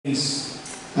in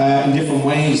different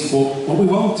ways, but what we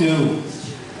won't do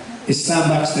is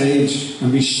stand backstage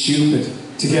and be stupid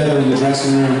together in the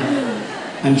dressing room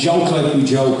and joke like we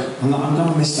joke. I'm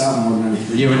going to miss that more than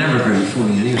anything. You were never very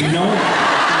funny anyway. You know?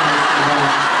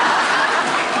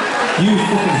 You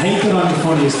fucking hate that I'm the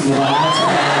funniest in the world. That's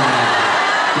all.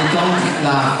 You don't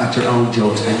laugh at your own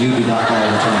jokes and you do that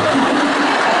all the time.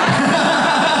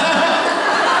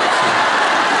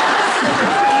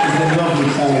 He's a lovely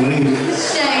fellow, really.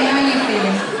 Shane, how are you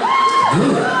feeling?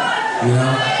 Good. You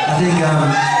know, I think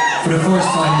for the first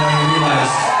time now you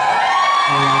realise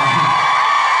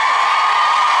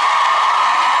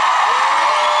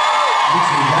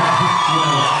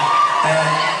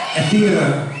a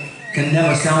theatre can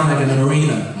never sound like an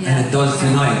arena, and it does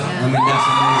tonight. I mean, that's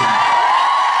amazing.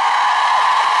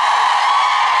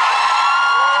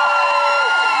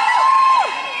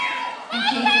 And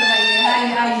Keith, what about you?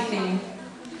 How are you feeling?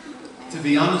 To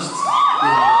be honest,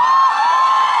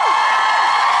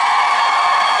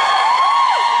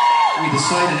 we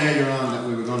decided earlier on that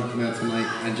we were going to come out tonight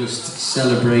and just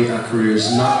celebrate our careers,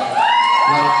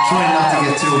 try not to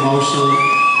get too emotional,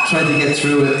 try to get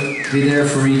through it, be there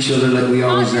for each other like we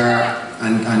always are,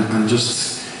 and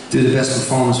just do the best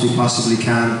performance we possibly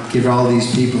can, give all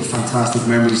these people fantastic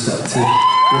memories to remember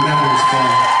this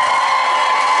band.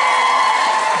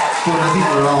 But I think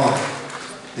we're all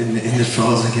in the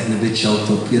throes of getting a bit choked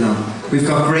up, you know. We've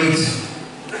got great,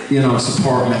 you know,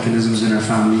 support mechanisms in our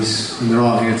families, and they're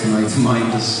all here tonight to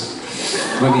mind us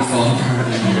when we fall apart.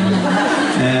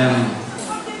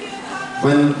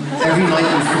 When every night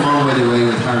we've come on, by the way,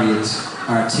 with Harriet,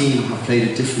 our team have played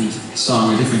a different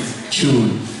song, a different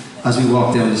tune as we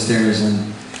walk down the stairs,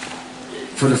 and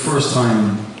for the first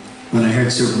time when I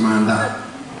heard Superman, that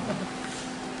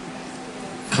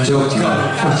choked me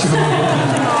up.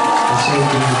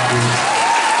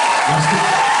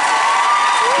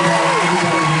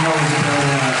 Everybody who knows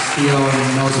about Theo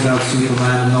and knows about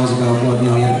Superman and knows about what, you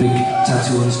know, he had a big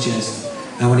tattoo on his chest.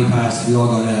 And when he passed, we all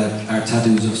got our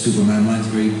tattoos of Superman. Mine's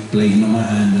very blatant on my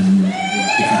hand and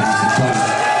different parts of the body.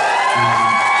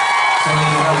 So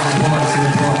that was important. It's an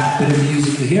important bit of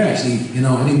music to hear, actually. You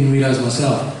know, I didn't even realise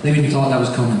myself. I never even thought that was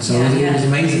coming. So it was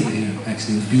amazing to hear,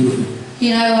 actually. It was beautiful.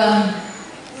 You know,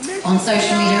 on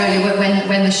social media earlier,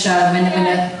 when the show, when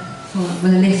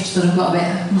the lift sort of got a bit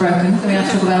broken, can we have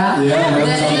to talk about that? Yeah,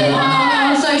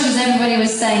 on socials, everybody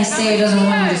was saying Theo doesn't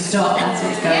want you to stop. That's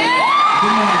what's going on.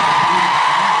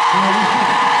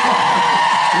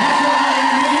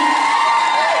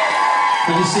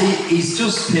 But you see, he's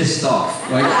just pissed off,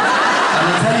 right? And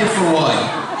I'll tell you for why.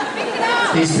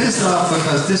 He's pissed off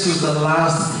because this was the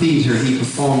last theatre he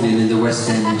performed in the West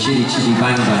End, in Chitty Chitty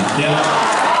Bang Bang. Yeah.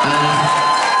 And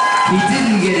he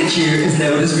didn't get a cheer as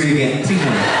loud as we were getting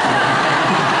tonight.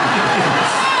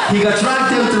 He got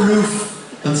dragged out the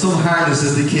roof on some harness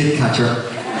as the kid catcher.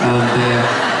 And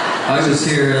I was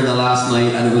here on the last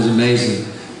night and it was amazing.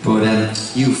 But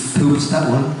you pooped that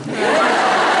one.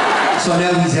 So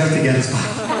now he's out to get us back.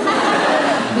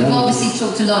 We've obviously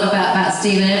talked a lot about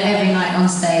Stephen every night on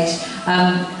stage.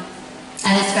 And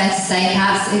it's fair to say,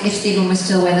 perhaps, if Stephen was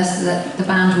still with us, that the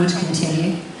band would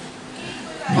continue.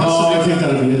 No, I think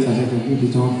that'll be it. I think we'll be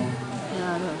done.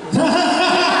 How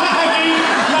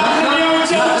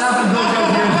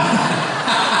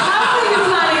are you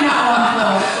planning that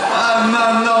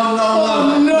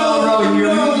one, No,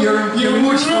 you're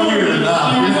much funnier than that.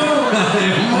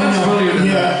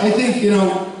 Yeah, I think, you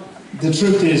know, the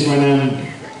truth is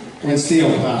when Theo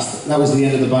passed, that was the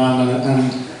end of the band,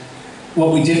 and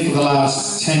what we did for the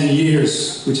last 10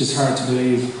 years, which is hard to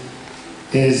believe,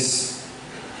 is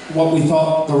what we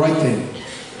thought the right thing.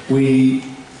 We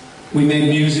made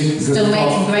music because Still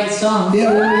making great songs.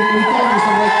 Yeah, we thought it was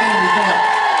the right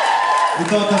thing. We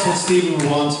thought that's what Stephen would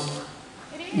want.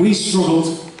 We struggled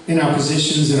in our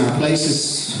positions, in our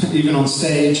places, even on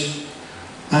stage,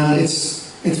 and it's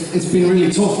been really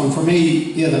tough. And for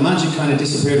me, yeah, the magic kind of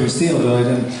disappeared when Theo died.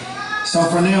 And so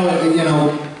for now, you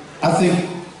know, I think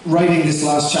writing this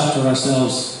last chapter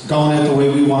ourselves, going out the way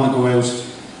we want to go out,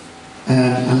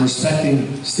 and respecting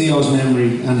Theo's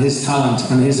memory and his talent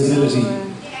and his ability,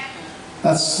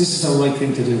 this is the right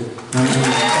thing to do. And that's what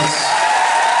it is.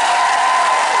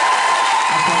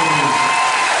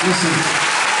 Listen,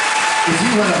 if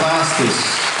you had have asked us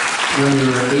when we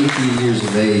were 18 years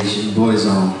of age in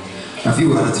Boyzone, or if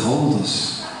you had have told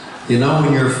us, you know,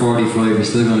 when you're 45 you're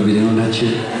still going to be doing that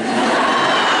shit,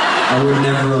 I would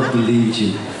never have believed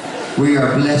you. We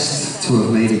are blessed to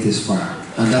have made it this far,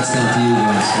 and that's down to you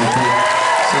guys, okay?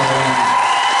 So,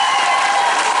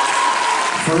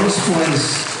 for us boys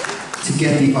to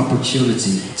get the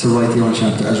opportunity to write the own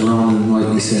chapter, as Ronan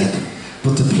rightly said,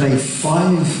 but to play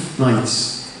 5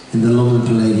 nights in the London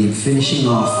Palladium, finishing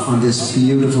off on this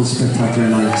beautiful, spectacular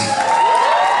night.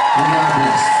 We are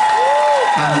blessed.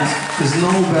 And there's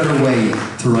no better way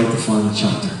to write the final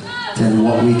chapter than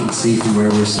what we can see from where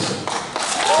we're sitting.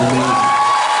 I mean,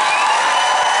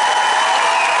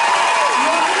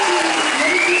 what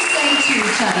did you say to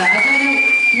each other? I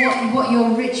don't know what your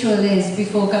ritual is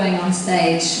before going on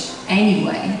stage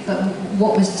anyway, but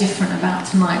what was different about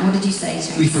tonight? What did you say to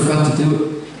each other? we forgot to do it.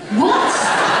 What?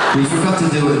 We forgot to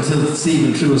do it until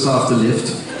Stephen threw us off the lift.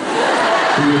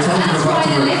 We were talking That's about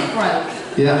why the lift broke.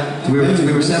 Yeah, we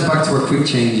were sent back to our quick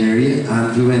change area,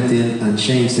 and we went in, and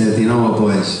Shane said, "You know what,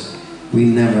 boys? We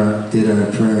never did our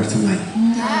prayer tonight."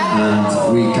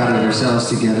 And we gathered ourselves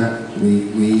together.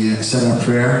 We said our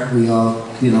prayer. We all,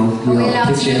 we all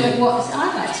pitched in. I'd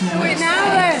like to know what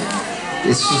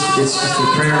It's just a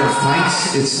prayer of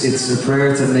thanks. It's a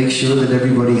prayer to make sure that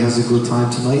everybody has a good time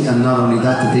tonight, and not only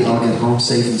that they all get home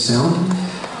safe and sound.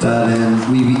 That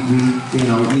we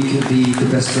can be the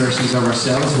best versions of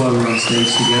ourselves while we're on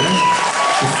stage together.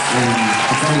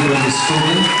 If anybody is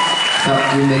struggling, that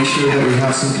we make sure that we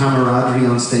have some camaraderie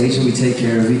on stage and we take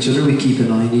care of each other. We keep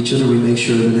an eye on each other. We make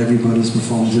sure that everybody's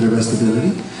performing to their best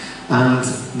ability. And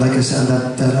like I said,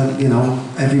 that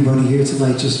everybody here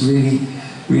tonight just really,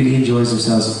 really enjoys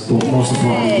themselves, but most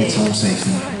importantly, gets home safe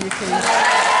tonight.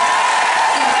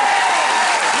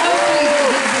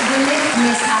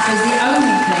 Is the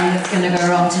only thing that's going to go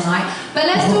wrong tonight. But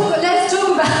let's talk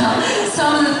about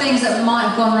some of the things that might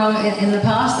have gone wrong in the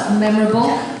past that are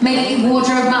memorable. Maybe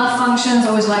wardrobe malfunctions,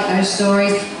 always like those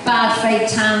stories. Bad fake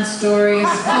tan stories,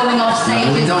 falling off stage.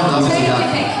 No, we don't obviously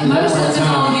have. Most of them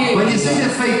are you. When you say the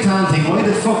fake tan thing, why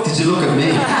the fuck did you look at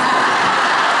me?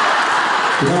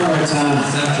 We don't wear tan.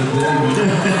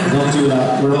 Don't do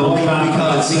that. We're all we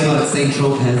call it St.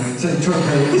 Tropez. St.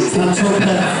 Tropez. St.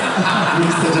 Tropez.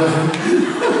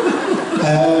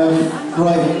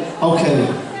 Right, okay.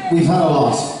 We've had a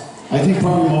lot. I think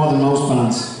probably more than most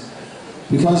bands.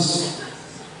 Because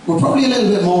we're probably a little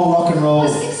bit more rock and roll. I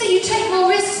was going to say, you take more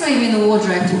risks maybe in the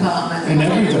wardrobe department. In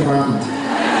every department.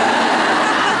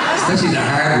 Especially the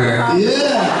hardware.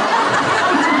 Yeah.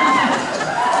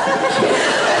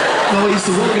 No, I used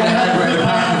to work in the hardware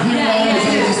department.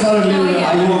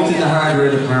 I worked in the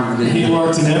hardware department. He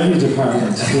worked in every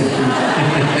department.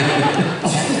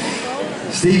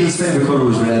 Stephen's favourite colour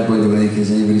was red, by the way, in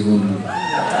case anybody's wondering.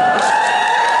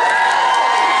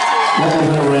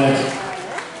 Red.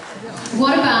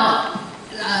 What about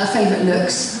favourite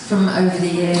looks from over the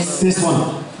years? This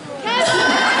one.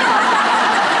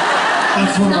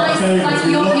 That's one of our favourites. Like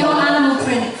your animal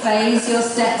print phase, your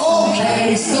steps.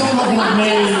 Okay, stop looking at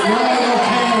me. Right,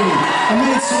 okay. I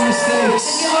made some mistakes.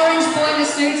 The orange boiler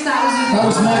suits, that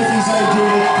was Mikey's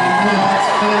idea.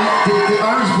 The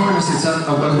orange boiler suits, I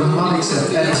will not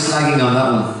accept any slagging on that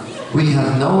one. We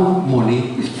had no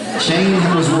money. Shane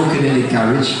was working in a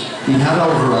garage. He had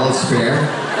overalls spare.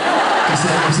 He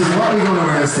said, what are we going to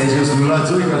wear on stage? He goes, well, I'll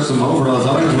we got some overalls,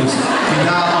 orange ones. He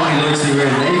now only likes to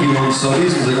wear navy ones, so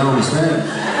these ones are going to spare.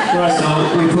 Right. So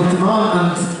we put them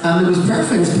on, and it was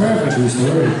perfect. It was perfect. True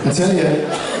story. I tell you,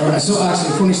 so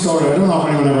actually, funny story. I don't know if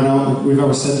anyone ever know. We've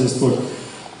ever said this, but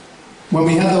when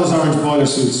we had those orange boiler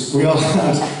suits, we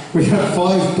had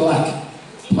 5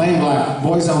 plain black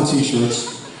Boyzone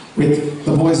t-shirts with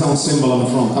the Boyzone symbol on the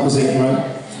front. That was it,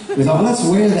 right? We thought, well, let's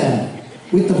wear them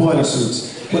with the boiler suits.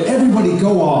 But everybody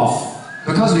go off.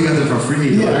 Because we got them for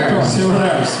free. Yeah, of course, they were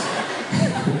ours.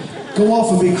 Go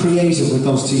off and be creative with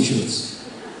those t-shirts.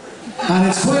 And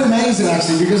it's quite amazing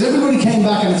actually, because everybody came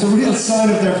back and it's a real sign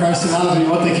of their personality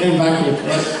what they came back with.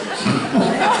 Right?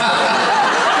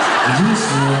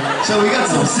 So we got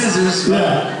some scissors.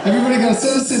 Yeah, everybody got a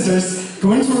set of scissors,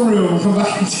 go into a room and come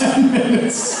back in 10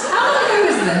 minutes. How long ago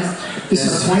was this? This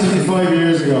is 25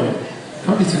 years ago.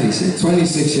 Probably 26.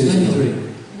 26 years ago.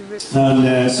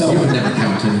 And so... You would never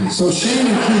count anyway. So Shane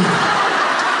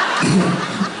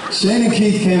and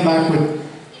Keith came back with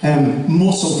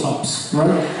muscle tops,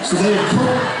 right? So they had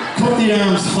cut the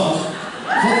arms off,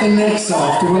 cut the necks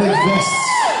off, they were like vests.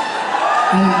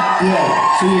 And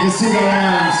yeah, so you can see their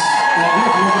arms. Yeah,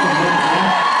 look at them.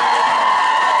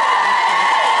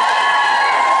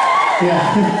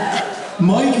 Yeah.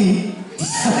 Mikey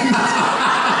decided...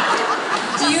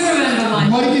 Do you remember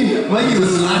Mikey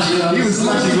was slashing. He was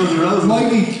slashing Guns N' Roses.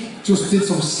 Mikey just did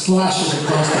some slashes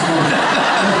across the front.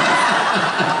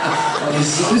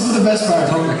 This is the best part.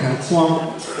 Come on.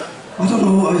 I don't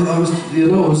know, I was, you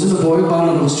know, I was in a boy band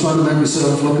and I was trying to make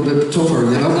myself look a bit tougher,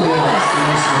 you know?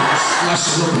 Slash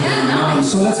it up. Yeah,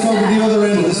 nice. So let's go to the other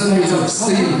end of the spectrum.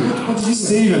 Stephen. What did you say?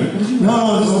 Stephen.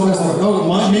 No, this is the best one. No,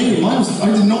 mine was, I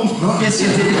did not. Yes, you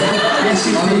did. Yes,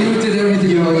 you did. You did everything.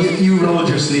 You rolled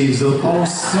your sleeves up. Oh,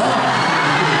 stop.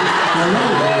 I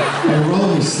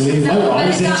rolled my sleeve. I But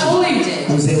was is that itching. all you did?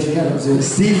 I was itching, yeah, I was itching.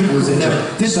 Stephen was in there.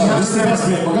 This is the best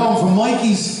bit. We're going from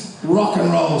Mikey's rock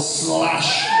and roll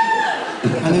slash.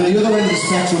 And then the other end of the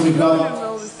spectrum, we've got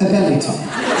a belly top. Now,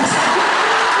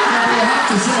 you have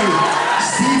to say,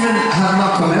 Stephen had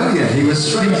not come out yet. He was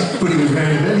straight, but he was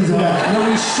wearing a belly top. Yeah. No,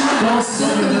 we should have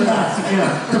something like that.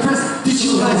 Yeah. Did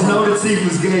you guys know that Stephen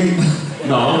was gay?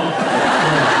 No.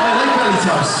 I like belly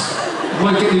tops.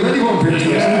 Well, get you ready one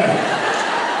picture. Yeah.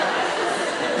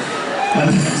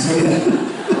 So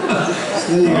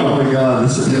there you go. Oh my god,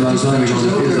 this is a long time ago. It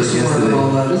feels like yesterday.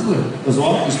 All that, isn't there? There's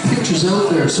what? There's pictures out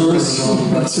there, so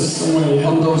That's just somewhere, yeah.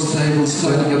 on those tables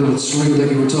tied together with string that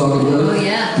you were talking about. Oh,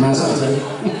 yeah. Massive.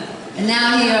 And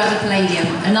now here at the Palladium,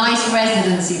 a nice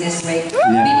residency this week. People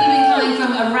have been coming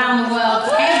from around the world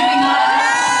every night.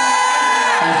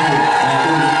 Thank you.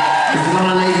 We've got a lot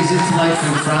of ladies in tonight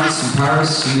from France and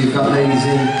Paris, and we've got ladies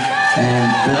in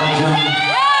Belgium.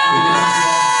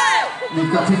 We've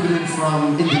got people in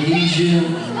from Indonesia,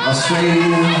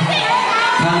 Australia,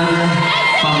 Canada,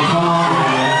 Hong Kong.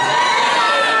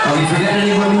 Are we forgetting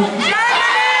anybody?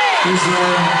 There's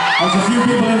a few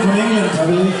people in from England, I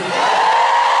believe.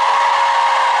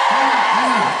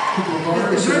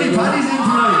 is there any Paddies in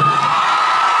tonight?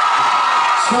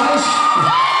 Scottish?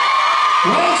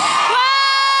 Welsh?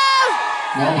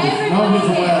 Nobody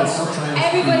from Wales.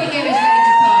 Everybody here is ready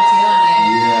to party, aren't you?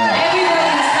 Yeah.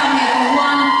 Everybody has come here for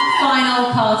one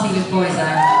final party with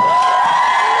Boyzone.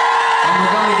 And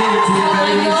we're going to give it to you, Oh my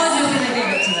babies. God, you're going to give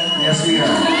it to them. Yes, we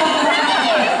are.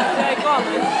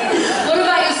 What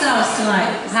about yourselves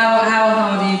tonight? How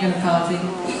hard are you going to party?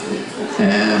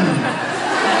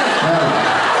 Well,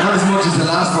 not as much as the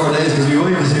last 4 days because my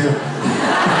wife is here.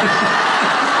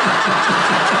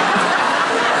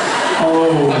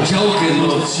 Oh, I'm joking,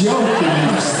 love. joking.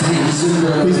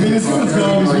 He's been in school,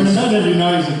 he's been in bed every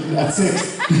night at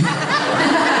 6.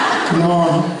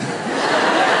 No.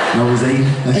 No, it was 8.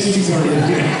 I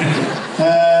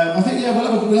think, yeah,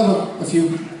 we'll have a few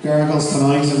gargles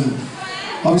tonight, and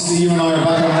obviously you and I are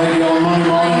back on radio on Monday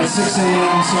morning at 6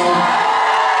 a.m, so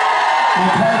my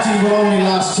party will only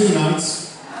last 2 nights.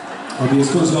 I'll be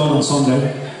as good as gold on Sunday.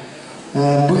 But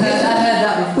I heard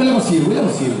that before. we'll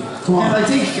have a few. Come on. And I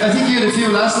think you had a few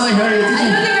last night, Harriet, I didn't you?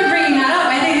 don't think we're bringing that up.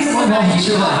 I think this is about you.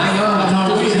 Sure, hang on.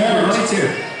 No, Wait here, right here.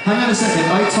 Hang on a second.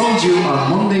 I told you on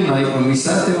Monday night when we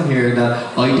sat down here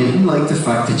that I didn't like the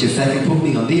fact that you fucking put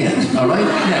me on the end. Alright?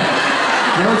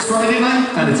 Now it's Friday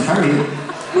night and it's Harriet.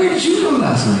 Where did you go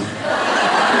last night?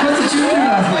 What did you do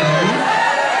last night, Harriet?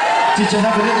 Did you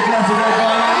have a little glass of red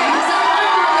wine?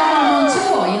 I'm on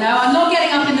tour, you know. I'm not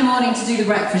getting up in the morning to do the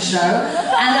breakfast show.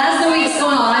 And as the week's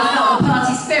gone on, I felt the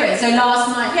party spirit. So last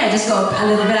night, yeah, just got a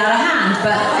little bit out of hand.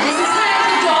 But this is how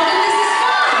the job and this is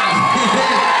fine.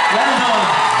 Well done.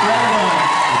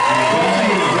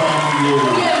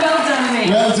 Yeah, well done me.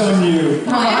 Well done, you.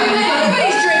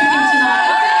 Everybody's drinking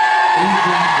tonight.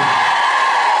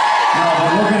 No, but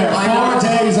look at her. 4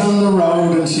 days on the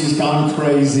road and she's gone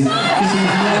crazy. She's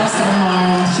lost her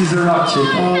mind. She's a rock chick.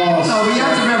 Oh, no, but you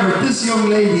have to remember, this young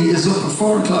lady is up at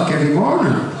 4 o'clock every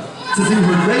morning to do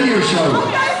her radio show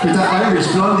with that Irish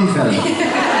blondie fella.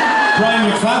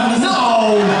 Brian McFadden, isn't it?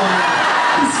 No!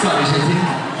 He's Scottish, I think.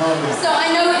 So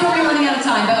I know we're probably running out of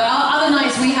time, but other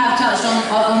nights we have touched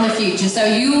on the future. So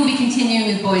you will be continuing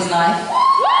with Boys Life.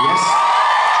 Yes.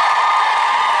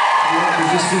 Yeah, we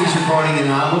just finished recording an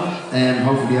album,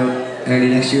 hopefully out early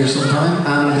next year sometime.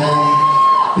 And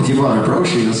if you bought our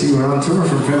brochure, you'll see we're on tour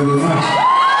from February to March. I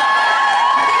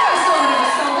saw that it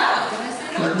was sold out. Did I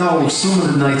say that? No, some of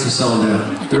the nights are sold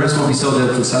out. The rest won't be sold out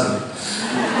till Saturday.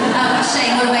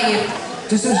 Shane, what about you?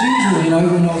 Just as usual, you know,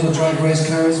 everyone knows the drag race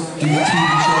cars, do the TV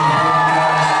show, the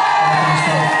cars, all that kind of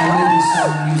stuff. And maybe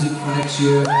some music for next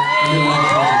year, and then more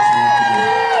projects I like to do.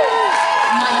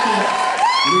 Mikey.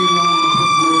 We're going to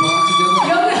put more band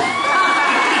together.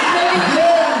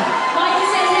 Mikey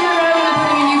said him and Rowan are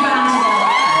putting a new band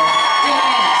together. Do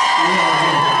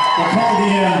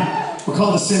it. We're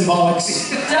called the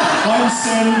Symbolics. I'm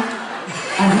Sin,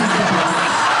 and he's the best.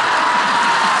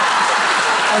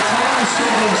 I told you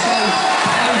so.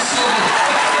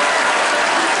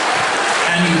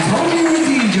 And you totally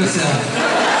redeemed yourself.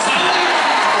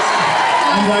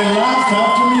 And I laughed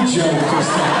after me joke or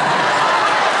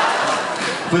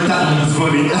But that one was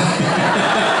funny.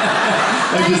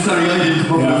 I'm just sorry I didn't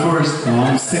come up with it first. No,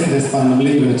 I'm sick of this band, I'm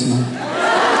leaving it tonight.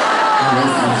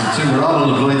 We're all on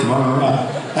the flight tomorrow.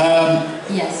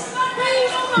 Yes.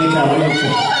 Nick, what are you up to?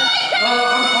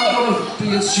 I'm going to be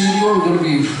in studio, I'm going to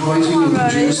be writing and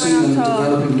producing and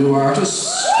developing new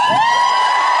artists.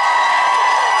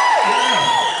 Yeah,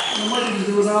 I might even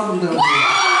do an album down there.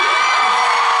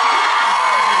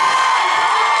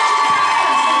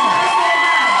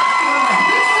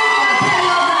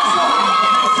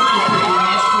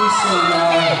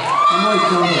 I might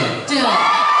go there. Do it.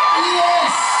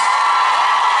 Yes!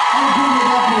 How good would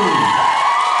that be?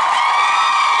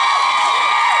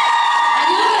 And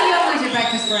you're going to be on with your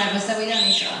breakfast forever, so we don't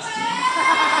need to ask you.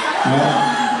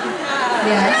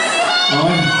 Yes.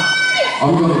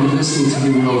 I'm going to be listening to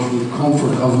you now from the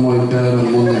comfort of my bed on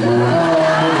Monday morning.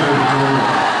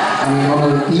 And I'm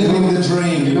going to Living the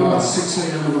dream. You know, at 6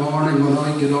 a.m. in the morning when I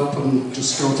get up and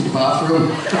just go to the bathroom,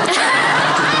 I'm going to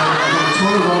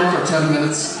turn it on for 10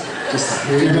 minutes. Just to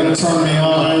hear You're going to turn me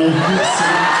on, are you? Yes,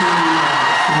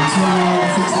 Turn me on,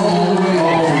 fix all the way up.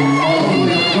 Oh, I'm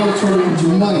going to turn it into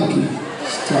Mikey.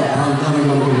 stop. I'm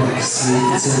going to go back to sleep.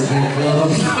 It's a big club.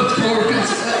 He loves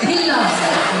it. He loves it.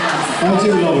 I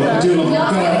do love it, I do love it.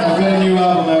 I've got a new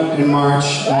album out in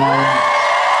March.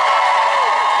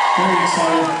 Very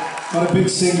excited. Got a big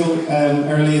single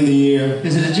early in the year.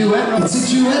 Is it a duet? It's a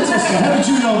duet, Oscar. How did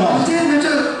you know that?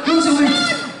 Who's it with?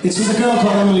 It's with a girl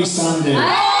called Emily Sandé.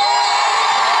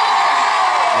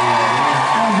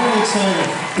 I'm very excited.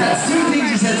 That's two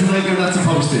things you said tonight you're not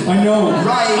supposed to. I know.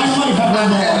 Right. I might have one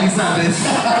more. Emily Sanders.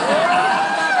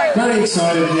 Very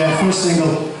excited, yeah, first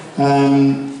single.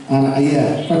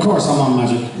 Yeah, of course I'm on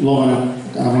Magic, loving it,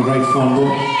 having great fun.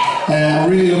 But I'm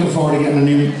really looking forward to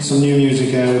getting some new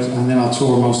music out, and then I'll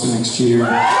tour most of next year. We're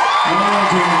all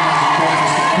doing Magic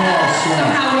Breakfast, of course,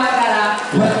 yeah. How work that out?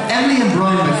 Well, Emily and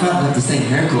Brian McFadden have the same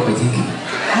haircut, I think.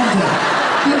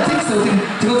 Yeah, I think so.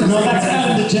 To go to No, that's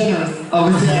Ellen DeGeneres. Oh,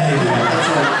 is it? Yeah, that's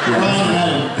right. Brian and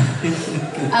Ellen.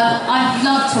 I've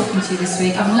loved talking to you this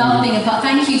week. I've loved being a part.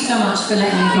 Thank you so much for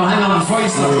letting me be. No, hang on, before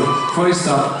you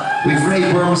stop, we've Ray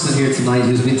Wormson here tonight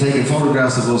who's been taking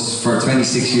photographs of us for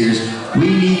 26 years. We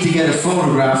need to get a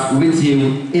photograph with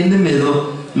you in the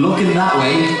middle, looking that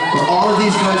way, with all of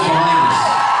these guys behind us.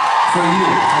 For you,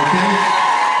 okay?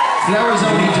 Flowers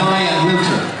only die at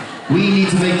Wiltshire. We need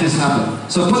to make this happen.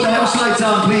 So put the house lights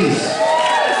on, please.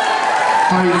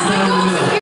 Harry, stand in the middle.